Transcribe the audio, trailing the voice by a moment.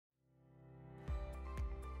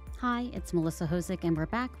Hi, it's Melissa Hosick, and we're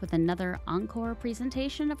back with another encore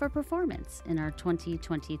presentation of a performance in our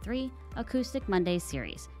 2023 Acoustic Mondays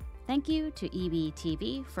series. Thank you to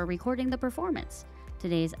EBTV for recording the performance.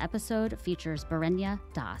 Today's episode features Barenya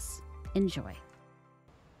Das. Enjoy.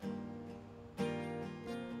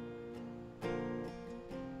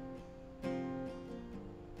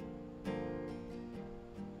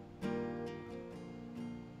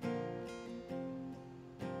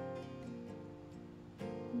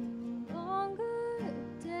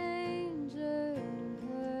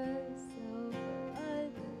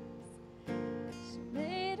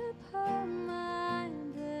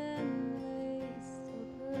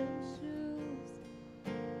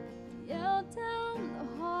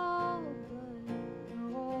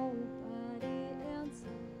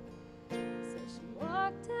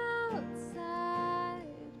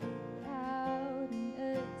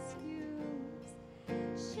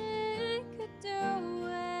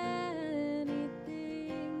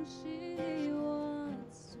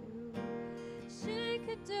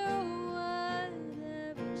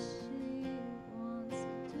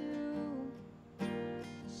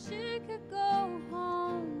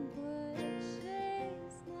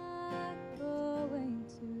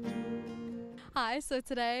 Hi, so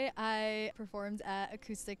today I performed at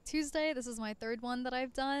Acoustic Tuesday. This is my third one that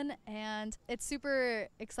I've done, and it's super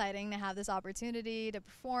exciting to have this opportunity to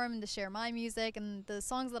perform and to share my music and the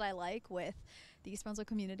songs that I like with the East Brunswick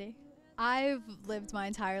community. I've lived my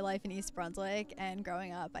entire life in East Brunswick, and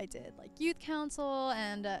growing up I did like youth council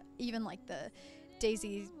and even like the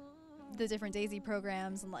different Daisy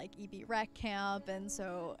programs and like EB Rec camp, and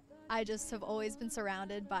so I just have always been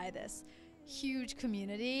surrounded by this huge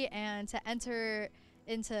community, and to enter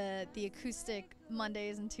into the Acoustic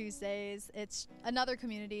Mondays and Tuesdays, it's another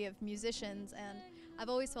community of musicians, and I've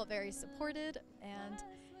always felt very supported, and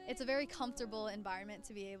it's a very comfortable environment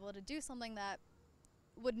to be able to do something that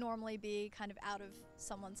would normally be kind of out of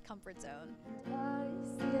someone's comfort zone. I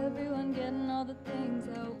see everyone getting all the things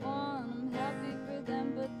I want. I'm happy for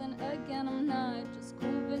them, but then again I'm not. Just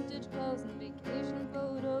cool vintage clothes and vacation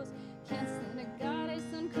photos. Can't stand a God, I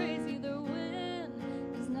sound crazy. The win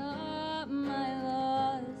is not my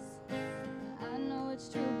loss. I know it's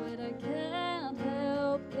true, but I can't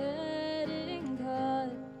help getting caught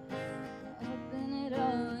up in it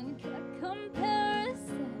all. And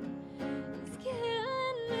comparison is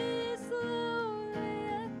killing me slowly.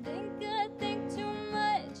 I think too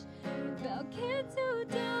much about kids who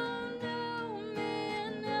don't know me,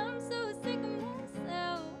 and I'm so sick of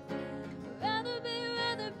myself. Rather be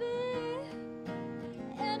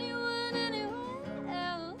anyone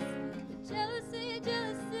else. But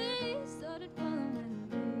jealousy started following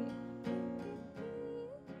me.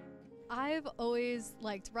 I've always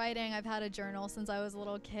liked writing. I've had a journal since I was a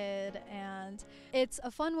little kid, and it's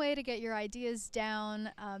a fun way to get your ideas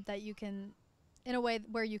down that you can, in a way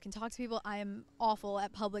where you can talk to people. I am awful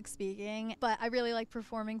at public speaking, but I really like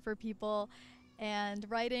performing for people, and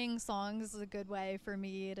writing songs is a good way for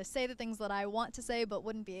me to say the things that I want to say but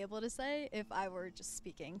wouldn't be able to say if I were just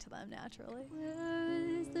speaking to them naturally. Where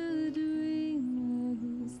is the dreamer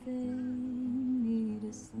who sang me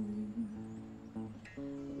to sleep?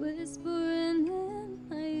 Whispering in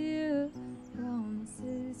my ear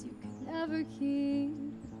promises you can never keep.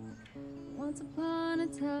 Once upon a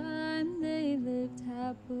time they lived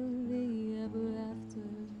happily ever after.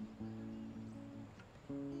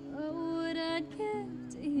 Oh, would I give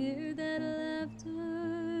to hear that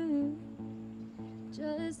laughter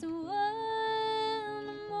just one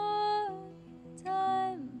more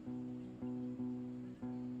time?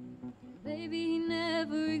 Baby, he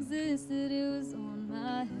never existed, it was on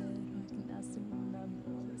my head. Working, I still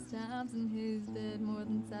remember all those times in his bed, more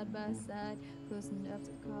than side by side, close enough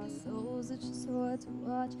to cross souls. It's just hard to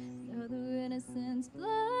watch another innocent's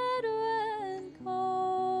blood run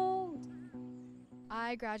cold.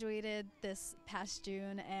 I graduated this past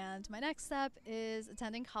June, and my next step is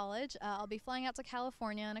attending college. I'll be flying out to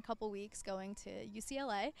California in a couple weeks, going to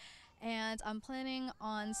UCLA, and I'm planning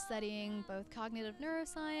on studying both cognitive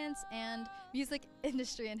neuroscience and music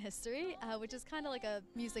industry and history, which is kind of like a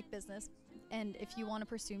music business. And if you want to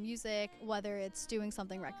pursue music, whether it's doing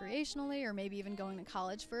something recreationally or maybe even going to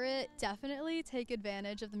college for it, definitely take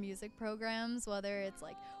advantage of the music programs, whether it's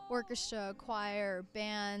like orchestra, choir, or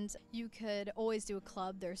band. You could always do a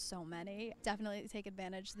club, there's so many. Definitely take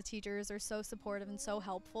advantage. The teachers are so supportive and so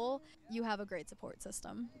helpful. You have a great support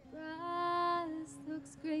system. Grass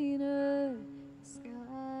looks greener, the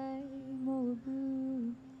sky more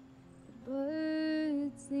blue. The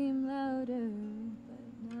birds seem louder,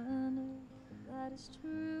 but none of that is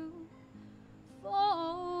true.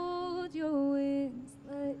 Fold your wings,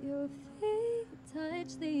 let your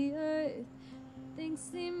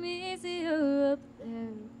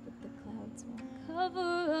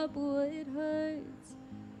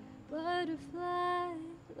butterfly,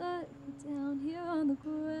 look down here on the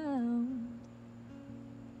ground.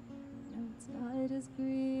 No, it's not as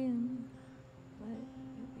green, but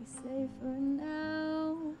you'll be safer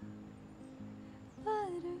now.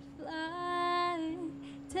 Butterfly,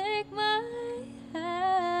 take my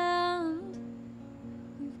hand.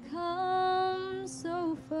 We've come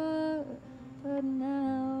so far, but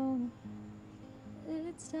now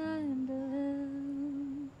it's time to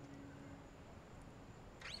land.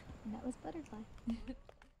 And that was Butterfly.